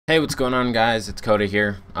Hey, what's going on, guys? It's Kota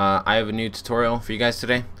here. I have a new tutorial for you guys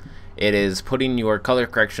today. It is putting your color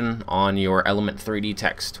correction on your Element 3D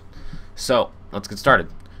text. So let's get started.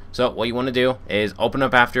 So what you want to do is open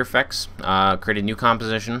up After Effects, create a new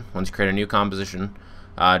composition. Once you create a new composition,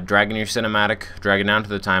 drag in your cinematic, drag it down to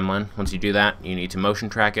the timeline. Once you do that, you need to motion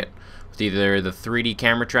track it with either the 3D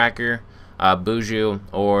camera tracker, Buju,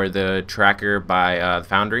 or the tracker by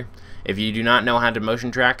Foundry. If you do not know how to motion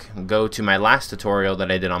track, go to my last tutorial that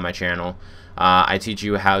I did on my channel. I teach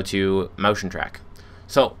you how to motion track.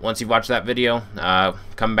 So once you've watched that video,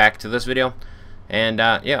 come back to this video, and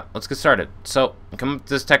yeah, let's get started. So come up with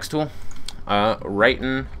this text tool, write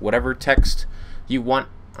in whatever text you want.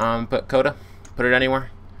 Put Kota, put it anywhere.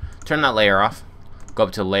 Turn that layer off. Go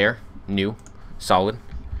up to Layer, New, Solid.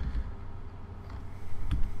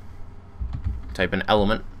 Type in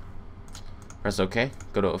Element. Press OK.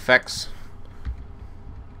 Go to Effects.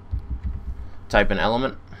 Type in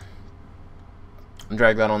Element.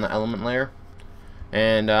 Drag that on the Element layer.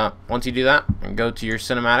 And once you do that, go to your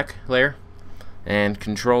cinematic layer and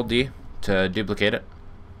Control D to duplicate it.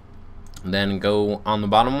 Then go on the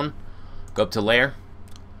bottom one. Go up to Layer.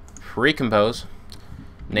 Recompose.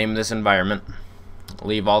 Name this environment.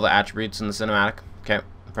 Leave all the attributes in the cinematic. Okay.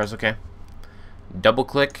 Press OK. Double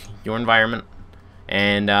click your environment.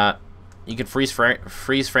 And you can freeze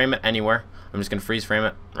frame it anywhere. I'm just going to freeze frame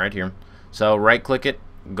it right here. So right click it,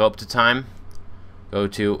 go up to time, go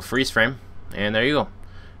to freeze frame, and there you go.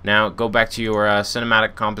 Now go back to your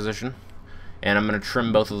cinematic composition, and I'm going to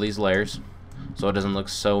trim both of these layers so it doesn't look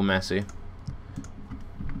so messy.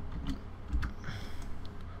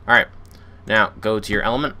 Alright, now go to your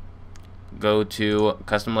element, go to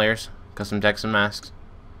custom layers, custom text and masks,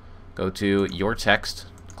 go to your text,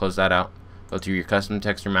 close that out, go to your custom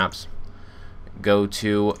texture maps, go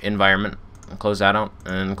to environment, close that out,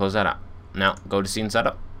 and close that out. Now go to scene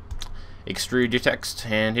setup, extrude your text,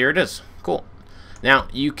 and here it is. Cool. Now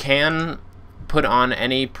you can put on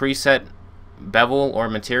any preset bevel or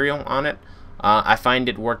material on it. I find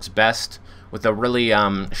it works best with a really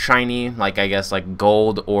shiny, like I guess like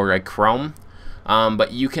gold or a chrome,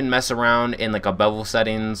 but you can mess around in like a bevel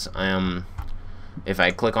settings. If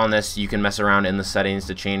I click on this, you can mess around in the settings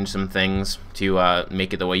to change some things to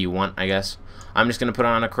make it the way you want, I guess. I'm just going to put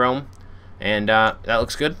on a chrome, and that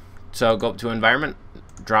looks good. So go up to environment,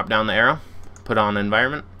 drop down the arrow, put on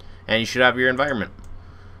environment, and you should have your environment.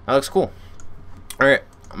 That looks cool. Alright,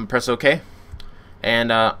 I'm going to press OK,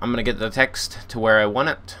 and I'm going to get the text to where I want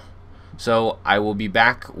it. So I will be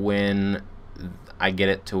back when I get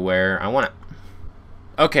it to where I want it.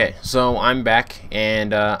 Okay, so I'm back,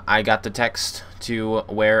 and I got the text to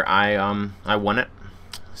where I want it.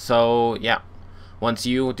 So yeah, once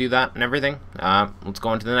you do that and everything, let's go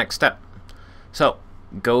on to the next step. So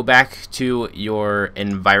go back to your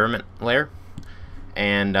environment layer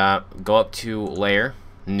and go up to Layer,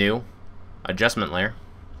 New, Adjustment Layer.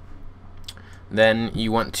 Then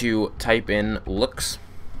you want to type in Looks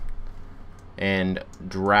and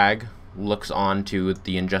drag Looks onto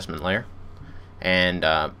the adjustment layer, and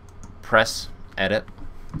press Edit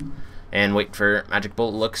and wait for Magic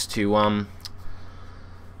Bullet Looks to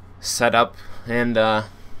set up and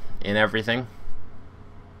in everything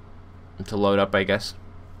to load up, I guess.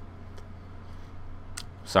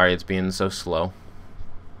 Sorry, it's being so slow.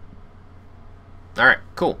 Alright,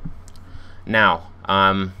 cool. Now,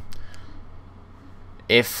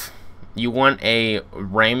 if you want a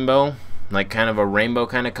rainbow, like kind of a rainbow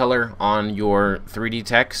kind of color on your 3D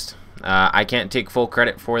text, I can't take full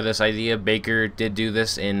credit for this idea. Baker did do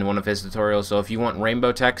this in one of his tutorials, so if you want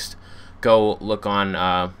rainbow text, go look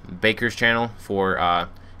on Baker's channel for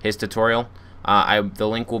his tutorial. The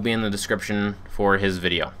link will be in the description for his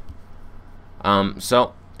video.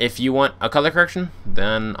 So if you want a color correction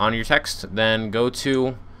then on your text, then go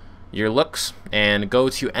to your looks and go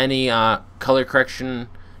to any color correction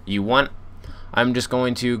you want. I'm just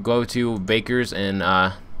going to go to Baker's and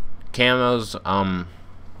Camo's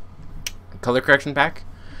color correction pack,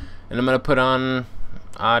 and I'm gonna put on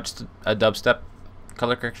just a dubstep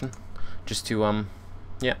color correction, just to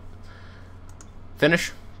yeah,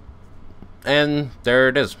 finish, and there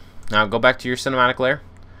it is. Now go back to your cinematic layer,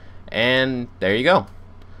 and there you go.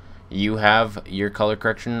 You have your color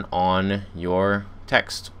correction on your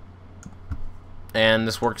text, and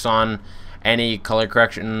this works on any color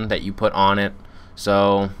correction that you put on it.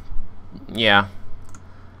 So yeah,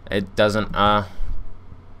 it doesn't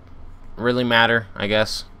really matter, I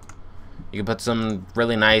guess. You can put some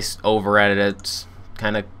really nice over edited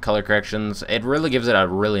kind of color corrections. It really gives it a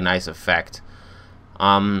really nice effect.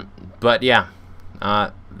 But yeah,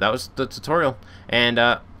 that was the tutorial, and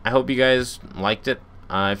I hope you guys liked it.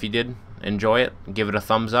 If you did enjoy it, give it a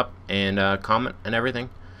thumbs up and comment and everything.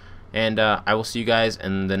 And I will see you guys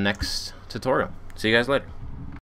in the next tutorial. See you guys later.